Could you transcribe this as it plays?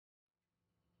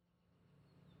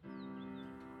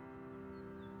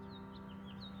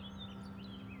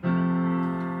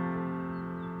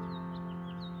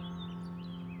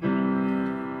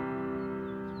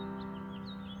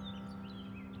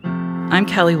I'm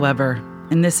Kelly Weber,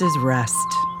 and this is Rest,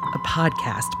 a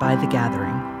podcast by The Gathering.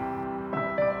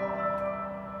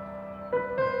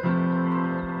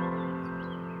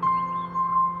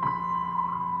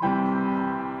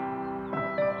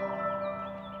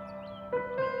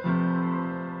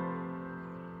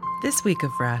 This week of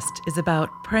Rest is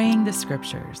about praying the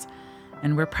scriptures,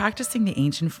 and we're practicing the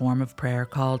ancient form of prayer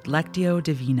called Lectio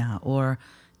Divina, or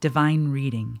divine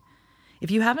reading. If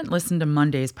you haven't listened to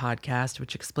Monday's podcast,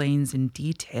 which explains in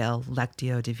detail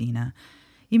Lectio Divina,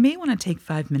 you may want to take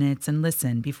 5 minutes and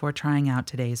listen before trying out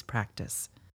today's practice.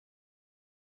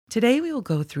 Today we will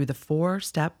go through the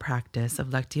 4-step practice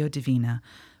of Lectio Divina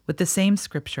with the same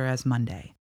scripture as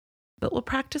Monday, but we'll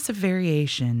practice a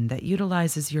variation that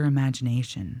utilizes your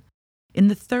imagination. In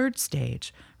the 3rd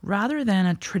stage, rather than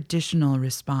a traditional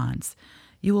response,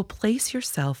 you will place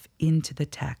yourself into the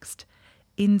text,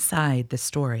 inside the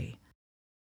story.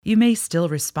 You may still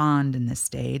respond in this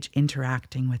stage,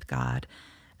 interacting with God,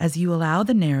 as you allow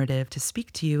the narrative to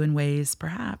speak to you in ways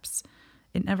perhaps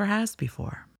it never has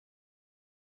before.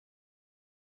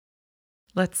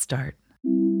 Let's start.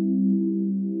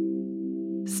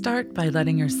 Start by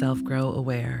letting yourself grow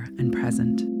aware and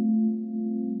present.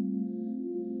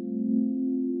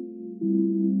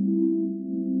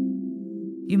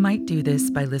 You might do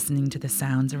this by listening to the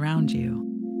sounds around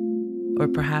you, or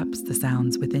perhaps the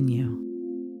sounds within you.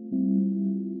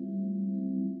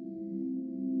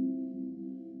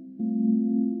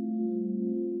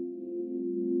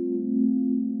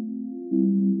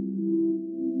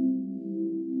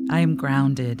 I am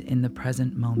grounded in the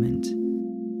present moment.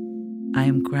 I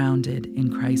am grounded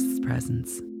in Christ's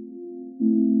presence.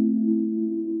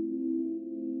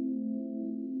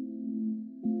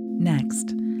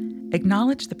 Next,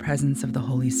 acknowledge the presence of the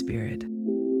Holy Spirit.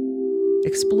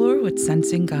 Explore what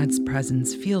sensing God's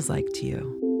presence feels like to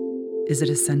you. Is it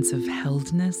a sense of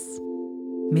heldness?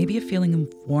 Maybe a feeling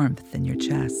of warmth in your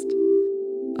chest,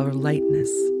 or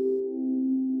lightness?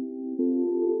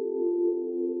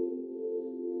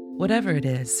 Whatever it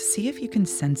is, see if you can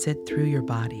sense it through your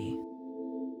body.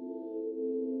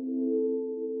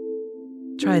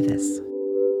 Try this.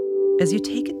 As you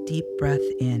take a deep breath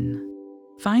in,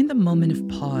 find the moment of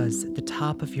pause at the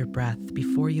top of your breath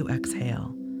before you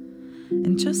exhale,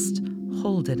 and just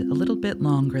hold it a little bit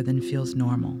longer than feels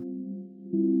normal.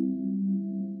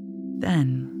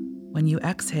 Then, when you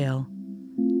exhale,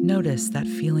 notice that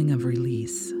feeling of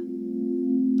release,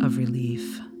 of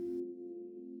relief.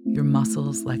 Your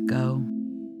muscles let go,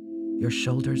 your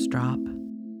shoulders drop.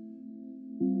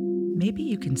 Maybe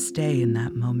you can stay in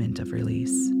that moment of release.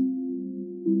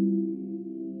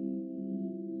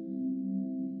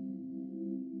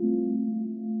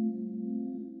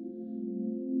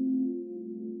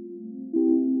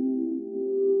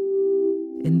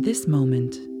 In this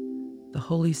moment, the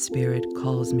Holy Spirit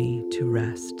calls me to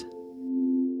rest.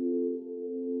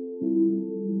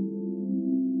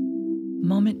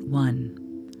 Moment 1.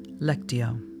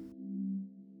 Lectio.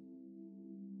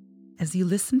 As you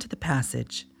listen to the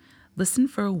passage, listen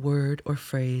for a word or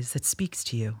phrase that speaks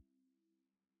to you.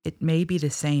 It may be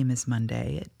the same as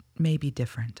Monday, it may be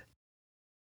different.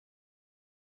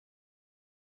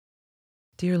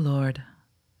 Dear Lord,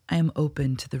 I am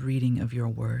open to the reading of your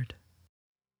word.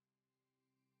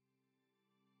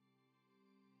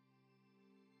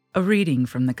 A reading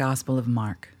from the Gospel of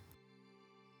Mark.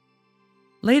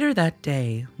 Later that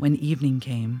day, when evening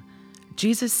came,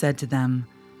 Jesus said to them,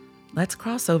 "Let's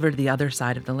cross over to the other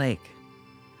side of the lake."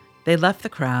 They left the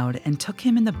crowd and took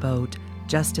him in the boat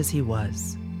just as he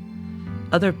was.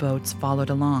 Other boats followed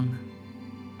along.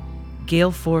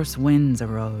 Gale-force winds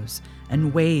arose,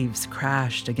 and waves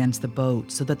crashed against the boat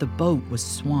so that the boat was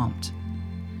swamped.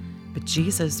 But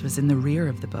Jesus was in the rear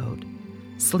of the boat,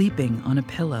 sleeping on a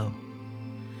pillow.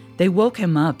 They woke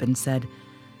him up and said,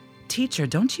 "Teacher,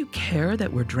 don't you care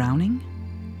that we're drowning?"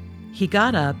 He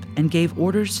got up and gave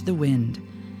orders to the wind,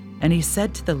 and he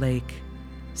said to the lake,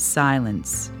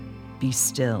 "Silence, be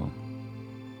still."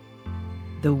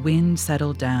 The wind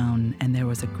settled down, and there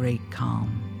was a great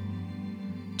calm.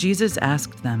 Jesus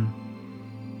asked them,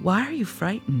 "Why are you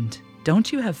frightened?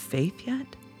 Don't you have faith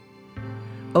yet?"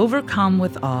 Overcome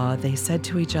with awe, they said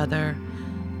to each other,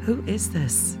 "Who is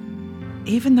this?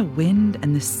 Even the wind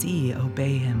and the sea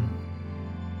obey him."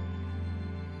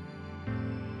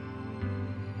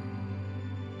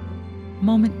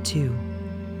 Moment 2.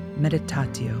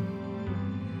 Meditatio.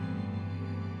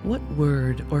 What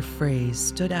word or phrase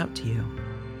stood out to you?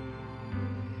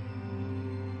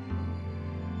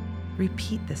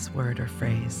 Repeat this word or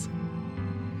phrase.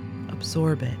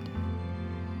 Absorb it.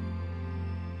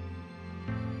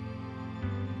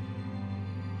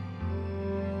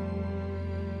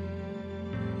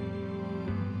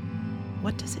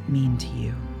 What does it mean to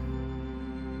you?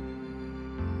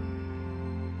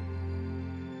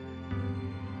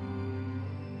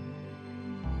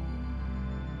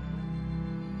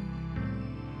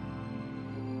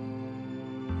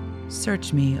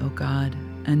 Search me, O God,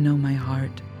 and know my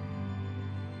heart.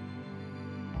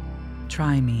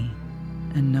 Try me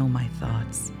and know my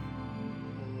thoughts.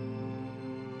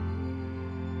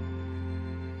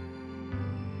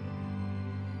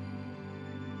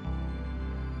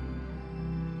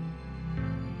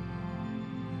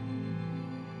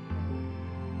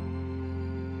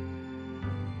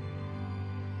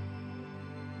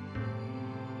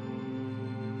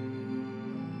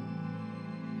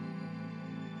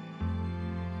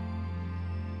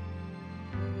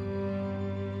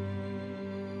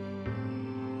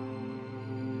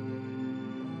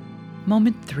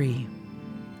 Moment 3,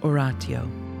 Oratio.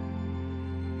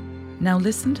 Now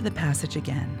listen to the passage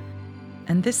again,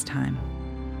 and this time,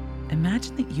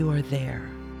 imagine that you are there,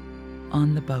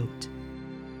 on the boat.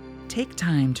 Take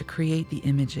time to create the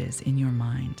images in your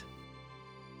mind.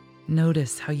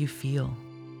 Notice how you feel,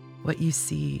 what you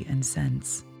see and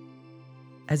sense.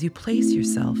 As you place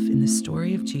yourself in the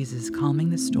story of Jesus calming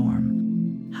the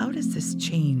storm, how does this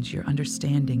change your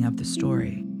understanding of the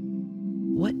story?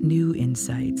 What new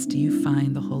insights do you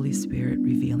find the Holy Spirit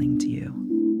revealing to you?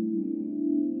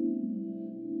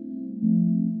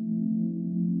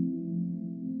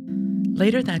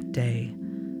 Later that day,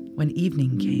 when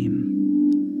evening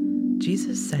came,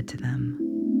 Jesus said to them,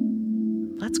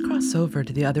 "Let's cross over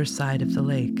to the other side of the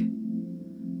lake."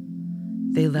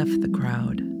 They left the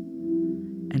crowd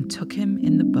and took him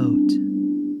in the boat,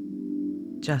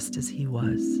 just as he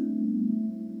was.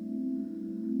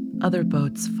 Other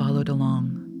boats followed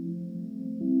along.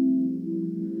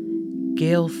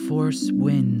 Gale force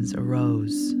winds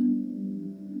arose,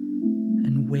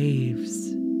 and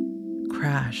waves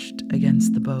crashed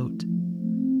against the boat,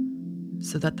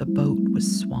 so that the boat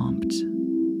was swamped.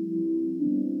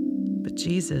 But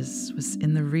Jesus was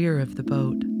in the rear of the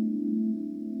boat,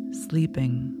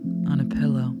 sleeping on a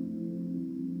pillow.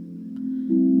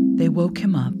 They woke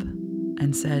him up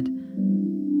and said,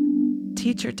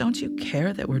 "Teacher, don't you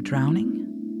care that we're drowning?"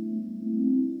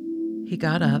 He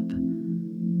got up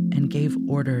and gave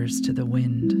orders to the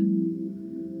wind,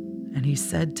 and he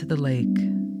said to the lake,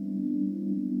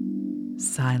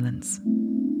 "Silence,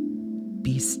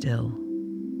 be still."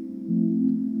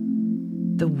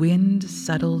 The wind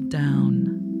settled down,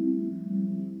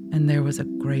 and there was a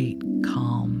great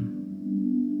calm.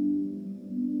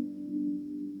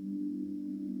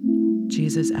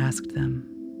 Jesus asked them,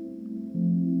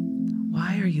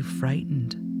 "Why are you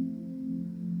frightened?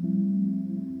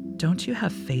 Don't you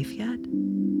have faith yet?"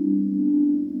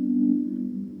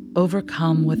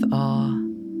 Overcome with awe,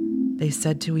 they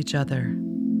said to each other,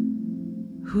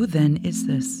 "Who then is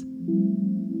this?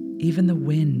 Even the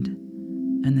wind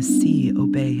and the sea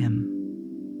obey him."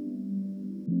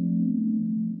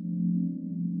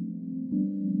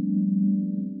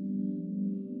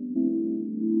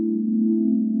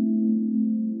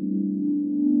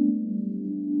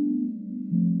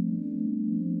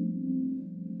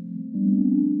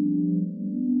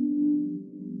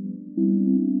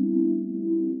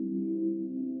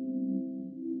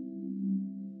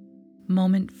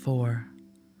 Moment 4,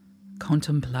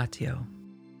 Contemplatio.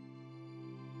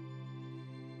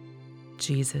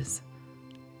 Jesus,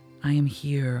 I am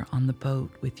here on the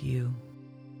boat with you.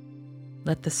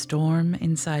 Let the storm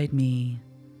inside me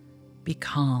be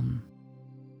calm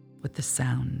with the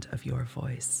sound of your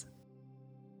voice.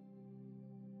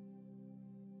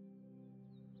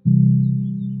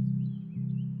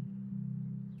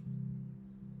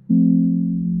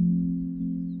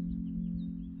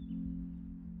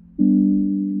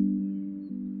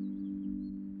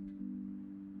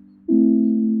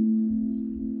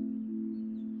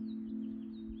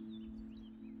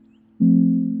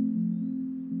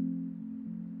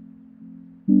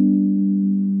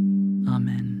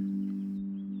 Amen.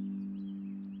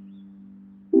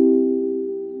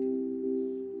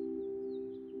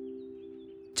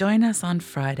 Join us on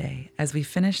Friday as we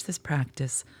finish this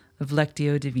practice of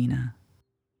Lectio Divina.